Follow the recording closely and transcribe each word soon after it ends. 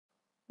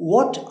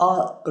What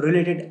are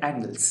related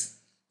angles?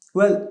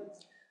 Well,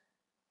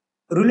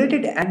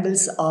 related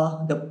angles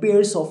are the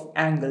pairs of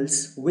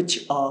angles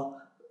which are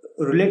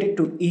related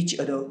to each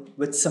other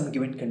with some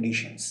given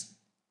conditions.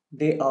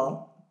 They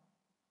are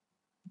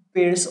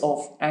pairs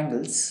of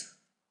angles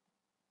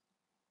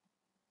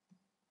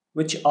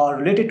which are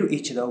related to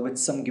each other with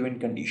some given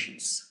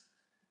conditions.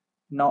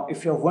 Now,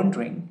 if you're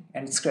wondering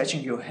and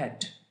scratching your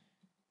head,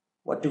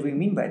 what do we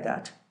mean by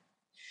that?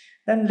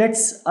 Then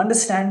let's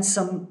understand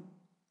some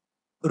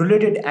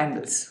related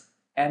angles,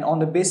 and on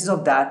the basis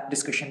of that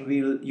discussion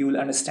you will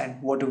understand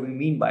what do we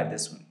mean by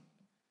this one.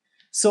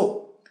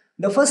 So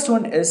the first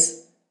one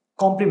is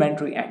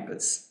complementary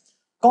angles.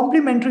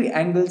 Complementary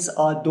angles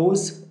are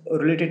those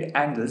related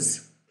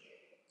angles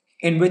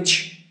in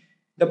which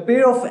the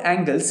pair of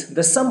angles,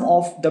 the sum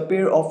of the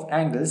pair of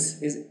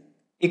angles is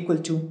equal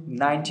to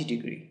 90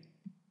 degree.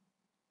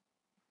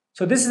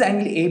 So this is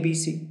angle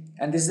ABC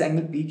and this is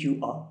angle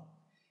PQR.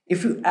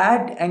 If you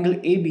add angle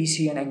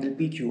ABC and angle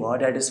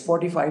PQR, that is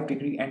 45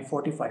 degree and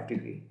 45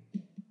 degree,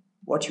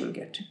 what you'll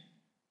get?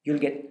 You'll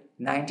get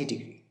 90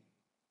 degree.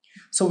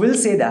 So we'll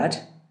say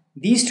that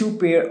these two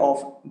pair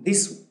of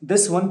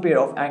this one pair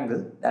of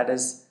angle, that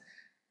is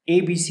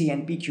ABC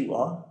and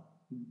PQR,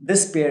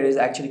 this pair is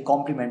actually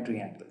complementary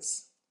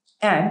angles.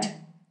 And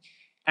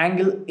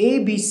angle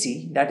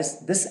ABC, that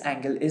is this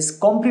angle, is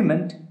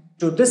complement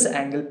to this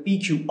angle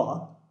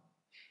PQR,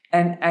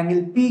 and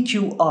angle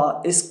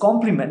PQR is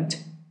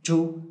complement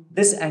to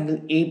this angle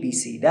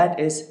ABC, that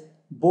is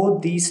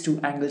both these two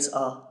angles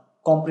are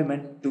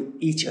complement to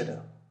each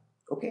other.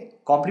 Okay,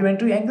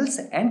 complementary angles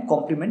and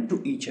complement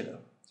to each other.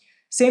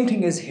 Same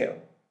thing is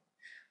here.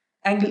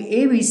 Angle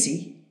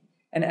ABC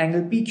and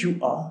angle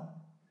PQR,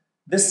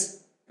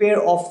 this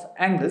pair of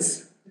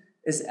angles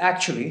is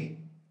actually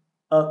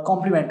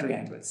complementary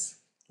angles.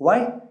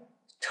 Why?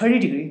 30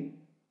 degree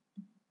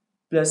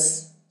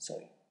plus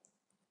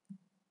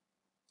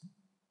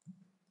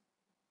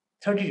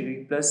 30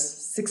 degree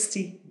plus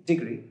 60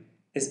 degree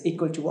is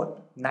equal to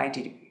what?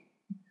 90 degree.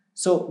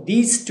 So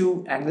these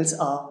two angles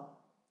are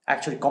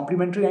actually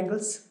complementary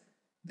angles.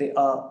 They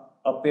are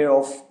a pair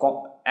of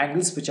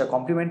angles which are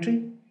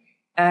complementary,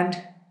 and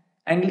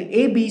angle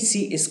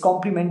ABC is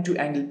complement to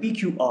angle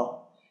PQR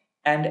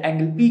and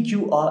angle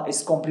PQR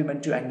is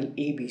complement to angle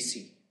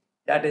ABC.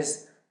 That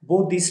is,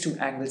 both these two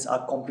angles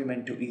are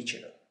complement to each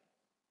other.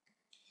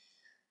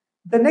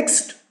 The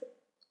next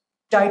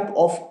type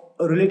of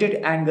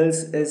related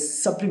angles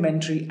is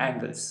supplementary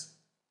angles.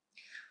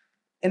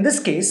 In this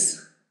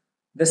case,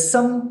 the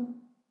sum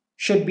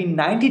should be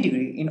 90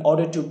 degree in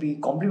order to be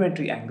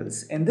complementary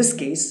angles. In this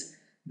case,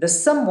 the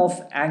sum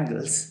of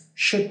angles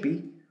should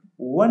be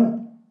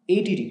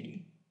 180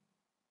 degree.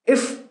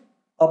 If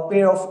a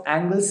pair of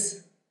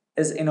angles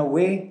is in a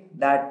way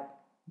that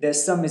their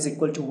sum is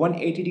equal to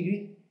 180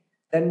 degree,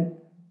 then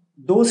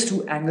those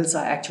two angles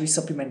are actually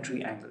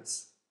supplementary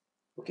angles.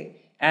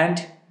 Okay,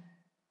 and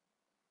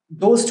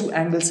those two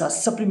angles are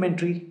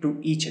supplementary to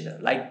each other.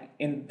 Like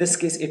in this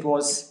case, it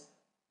was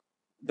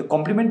the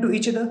complement to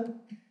each other.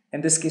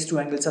 In this case, two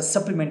angles are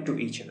supplement to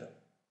each other.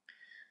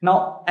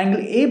 Now, angle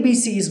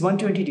ABC is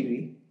 120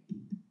 degree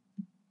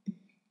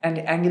and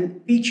angle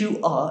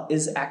PQR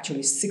is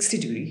actually 60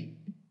 degree.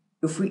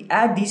 If we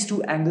add these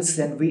two angles,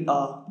 then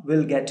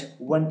will get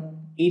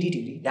 180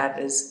 degree. That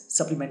is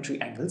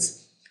supplementary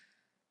angles.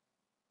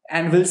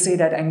 And we'll say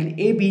that angle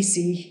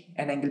ABC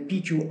and angle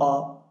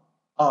PQR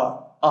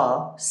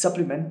are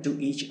supplement to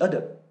each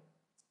other.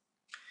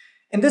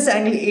 In this,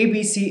 angle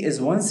ABC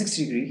is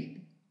 160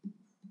 degree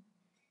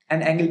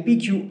and angle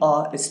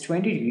PQR is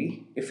 20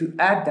 degree. If you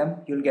add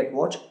them, you'll get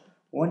what?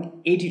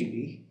 180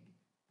 degree.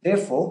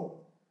 Therefore,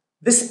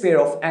 this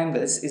pair of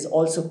angles is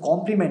also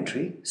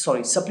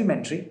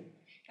supplementary,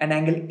 and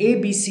angle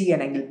ABC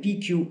and angle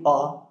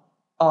PQR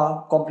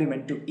are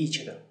complement to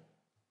each other.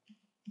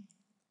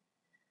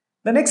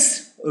 The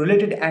next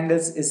related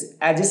angles is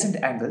adjacent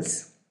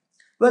angles.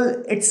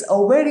 Well, it's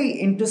a very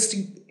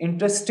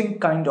interesting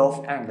kind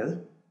of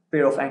angle,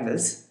 pair of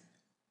angles,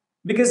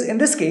 because in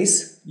this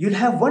case, you'll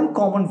have one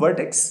common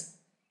vertex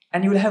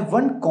and you'll have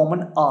one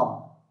common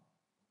arm.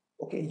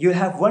 Okay, you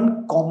have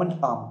one common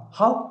arm.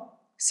 How?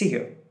 See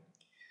here.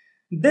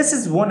 This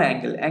is one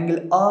angle,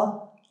 angle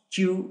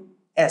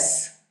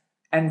RQS,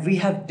 and we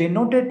have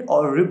denoted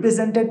or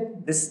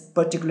represented this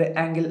particular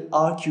angle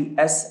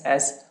RQS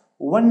as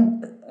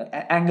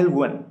angle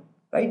 1,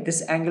 right?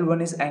 This angle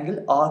 1 is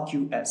angle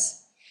RQS.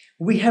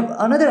 We have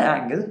another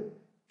angle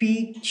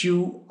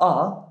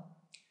PQR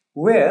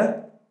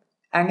where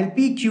angle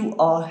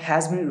PQR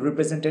has been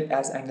represented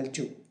as angle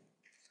 2.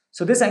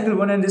 So this angle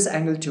 1 and this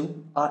angle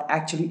 2 are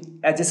actually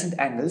adjacent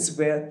angles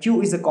where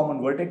Q is a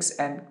common vertex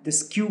and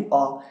this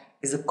QR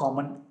is a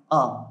common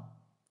arm.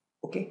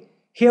 Okay,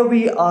 here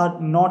we are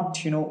not,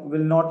 will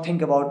not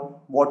think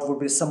about what would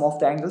be sum of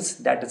the angles.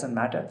 That doesn't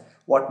matter.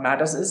 What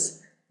matters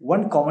is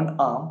one common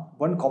arm,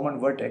 one common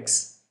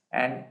vertex,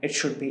 and it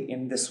should be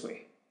in this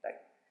way.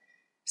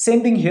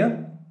 Same thing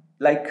here,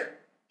 like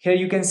here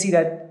you can see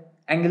that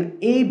angle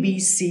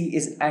ABC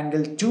is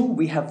angle 2.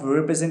 We have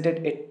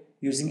represented it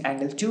using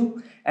angle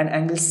 2, and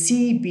angle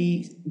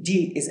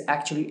CBD is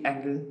actually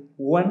angle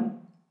 1.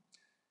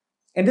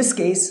 In this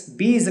case,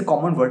 B is a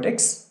common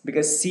vertex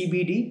because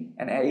CBD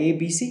and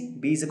ABC,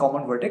 B is a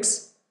common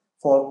vertex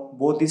for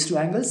both these two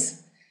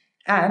angles,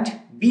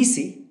 and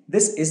BC,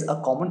 this is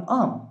a common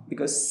arm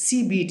because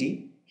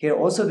CBD, here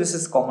also this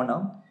is common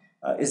arm,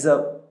 is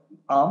a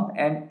arm,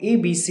 and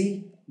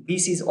ABC,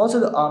 BC is also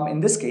the arm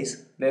in this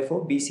case,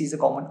 therefore BC is a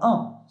common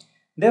arm.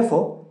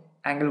 Therefore,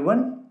 angle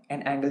 1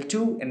 and angle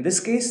 2 in this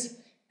case,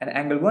 and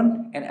angle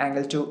 1 and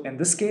angle 2 in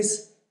this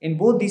case, in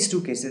both these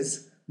two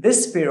cases,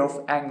 this pair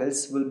of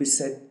angles will be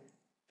said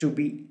to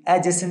be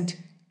adjacent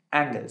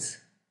angles.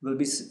 Will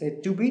be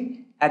said to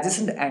be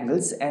adjacent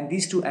angles, and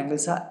these two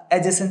angles are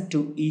adjacent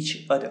to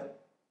each other.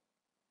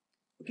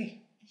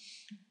 Okay.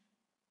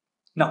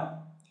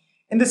 Now,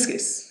 in this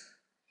case,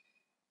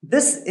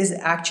 this is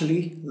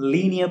actually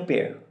linear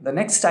pair. The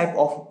next type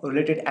of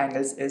related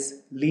angles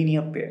is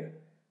linear pair.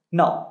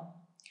 Now,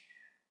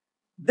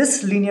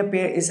 this linear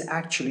pair is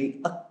actually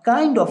a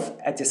kind of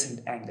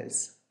adjacent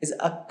angles. Is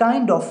a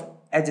kind of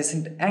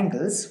adjacent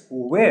angles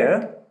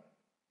where,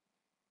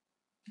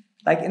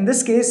 like in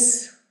this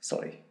case,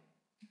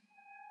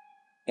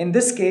 in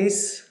this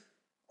case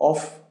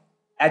of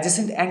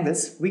adjacent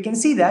angles, we can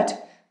see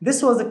that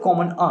this was a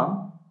common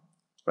arm,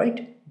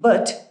 right?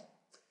 But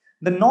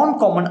the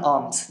non-common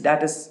arms,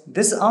 that is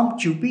this arm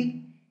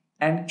QP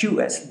and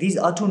QS, these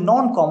are two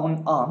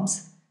non-common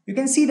arms. You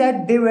can see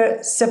that they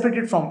were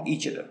separated from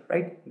each other,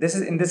 right? This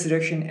is in this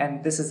direction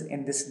and this is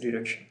in this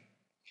direction.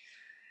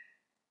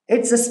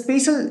 It's a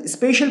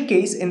special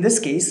case in this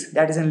case,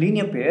 that is in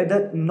linear pair.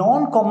 The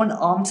non-common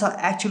arms are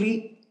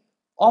actually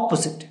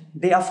opposite.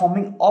 They are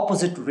forming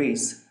opposite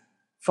rays.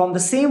 From the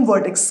same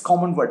vertex,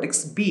 common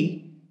vertex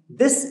B,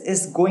 this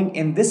is going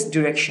in this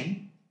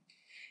direction,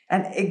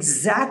 and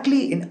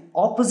exactly in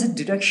opposite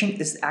direction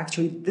is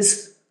actually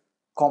this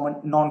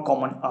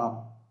non-common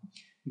arm.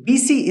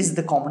 BC is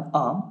the common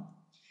arm.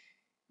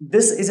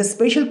 This is a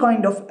special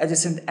kind of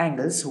adjacent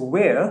angles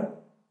where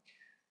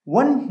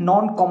one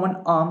non-common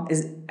arm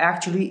is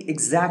actually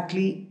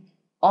exactly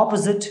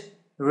opposite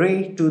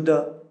ray to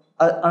the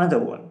another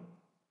one,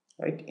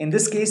 right? In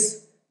this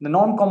case, the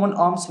non-common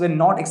arms were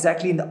not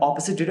exactly in the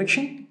opposite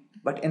direction,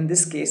 but in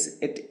this case,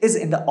 it is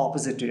in the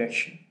opposite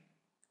direction,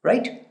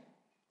 right?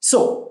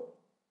 So,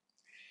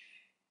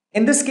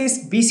 in this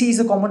case, BC is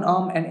a common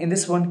arm, and in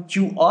this one,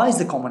 QR is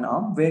the common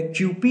arm, where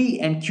QP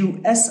and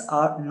QS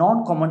are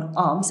non-common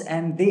arms,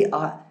 and they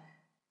are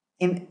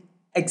in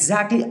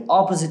exactly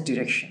opposite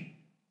direction.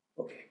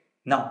 Okay.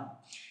 Now,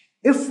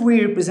 if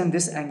we represent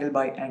this angle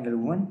by angle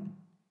 1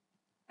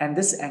 and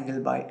this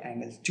angle by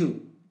angle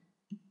 2,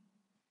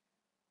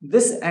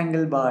 this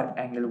angle by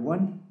angle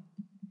 1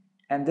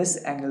 and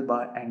this angle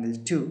by angle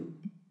 2,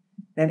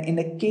 then in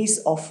the case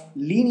of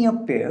linear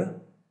pair,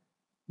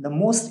 the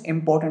most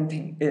important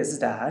thing is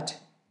that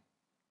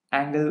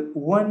angle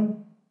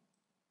 1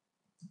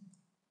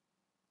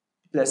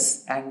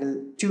 plus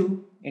angle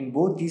 2 in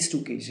both these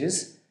two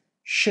cases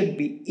should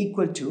be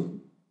equal to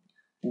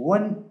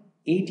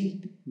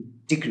 180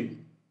 degree.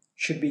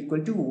 Should be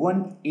equal to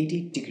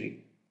 180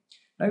 degree.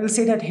 Now you will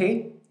say that,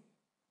 hey,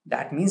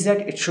 that means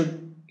that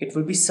it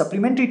will be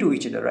supplementary to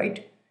each other,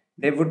 right?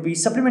 They would be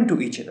supplement to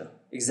each other.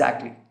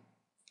 Exactly.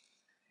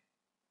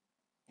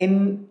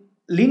 In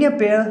linear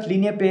pair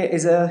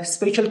is a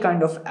special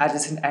kind of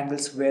adjacent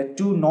angles where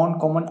two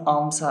non-common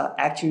arms are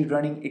actually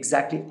running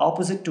exactly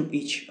opposite to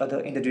each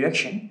other in the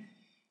direction,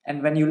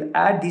 and when you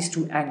add these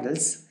two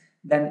angles,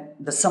 then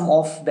the sum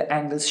of the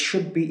angles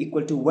should be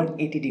equal to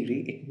 180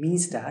 degree. It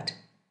means that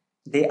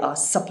they are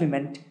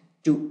supplement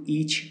to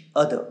each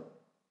other,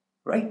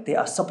 right? They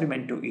are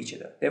supplement to each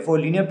other. Therefore,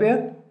 linear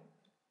pair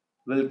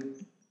will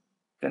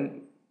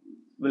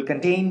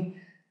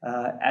contain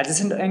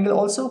adjacent angle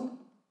also,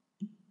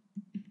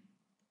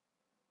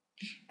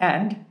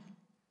 and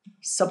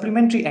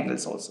supplementary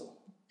angles also,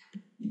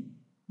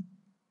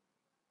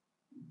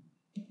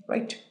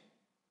 right?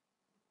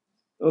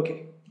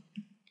 Okay.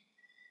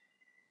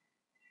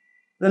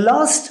 The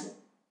last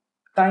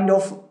kind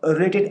of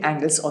related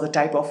angles, or the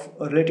type of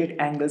related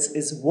angles,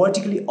 is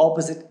vertically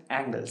opposite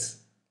angles.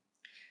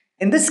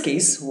 In this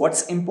case,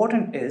 what's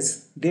important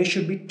is there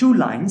should be two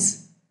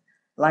lines,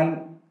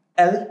 line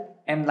L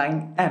and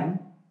line M.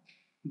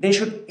 They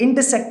should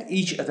intersect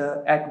each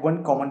other at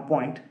one common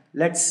point.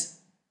 Let's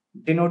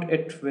denote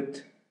it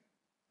with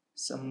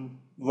some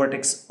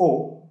vertex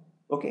O.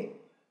 Okay,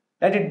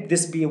 let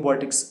this be a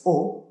vertex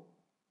O.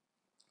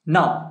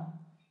 Now,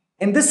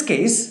 in this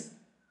case,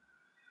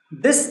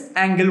 this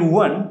angle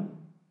 1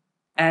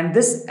 and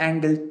this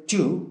angle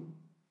 2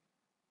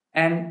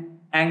 and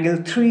angle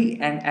 3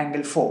 and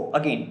angle 4,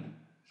 again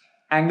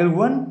angle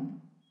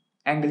 1,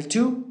 angle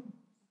 2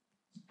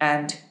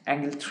 and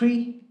angle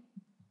 3,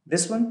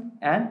 this one,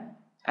 and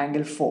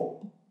angle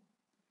 4.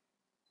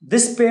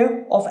 This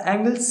pair of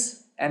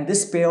angles and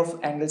this pair of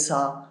angles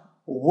are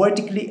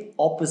vertically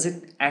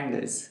opposite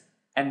angles,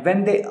 and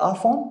when they are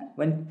formed,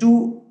 when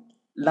two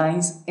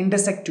lines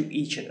intersect to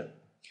each other.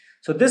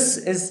 So this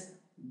is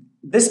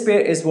this pair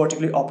is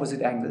vertically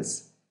opposite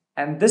angles,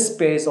 and this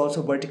pair is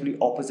also vertically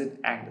opposite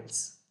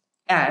angles.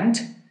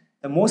 And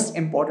the most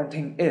important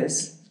thing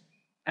is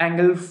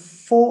angle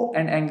 4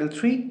 and angle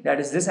 3, that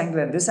is this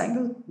angle and this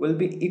angle, will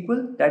be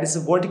equal. That is,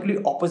 the vertically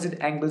opposite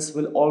angles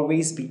will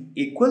always be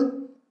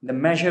equal. The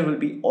measure will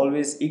be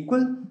always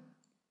equal.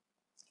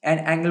 And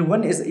angle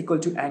 1 is equal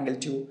to angle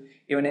 2.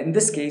 Even in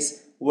this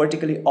case,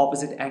 vertically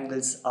opposite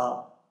angles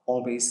are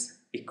always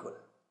equal.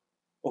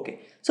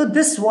 Okay, so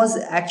this was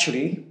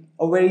actually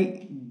a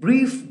very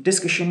brief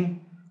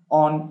discussion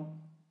on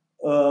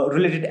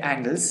related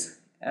angles.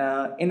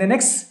 In the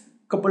next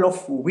couple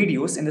of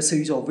videos, in the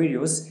series of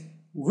videos,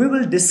 we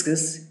will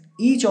discuss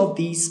each of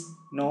these,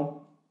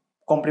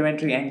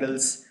 complementary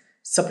angles,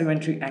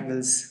 supplementary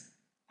angles,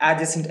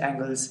 adjacent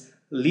angles,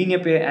 linear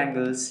pair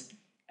angles,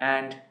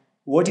 and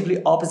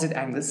vertically opposite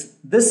angles.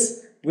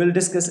 This we'll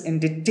discuss in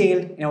detail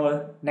in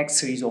our next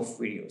series of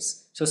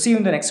videos. So see you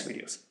in the next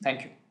videos.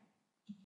 Thank you.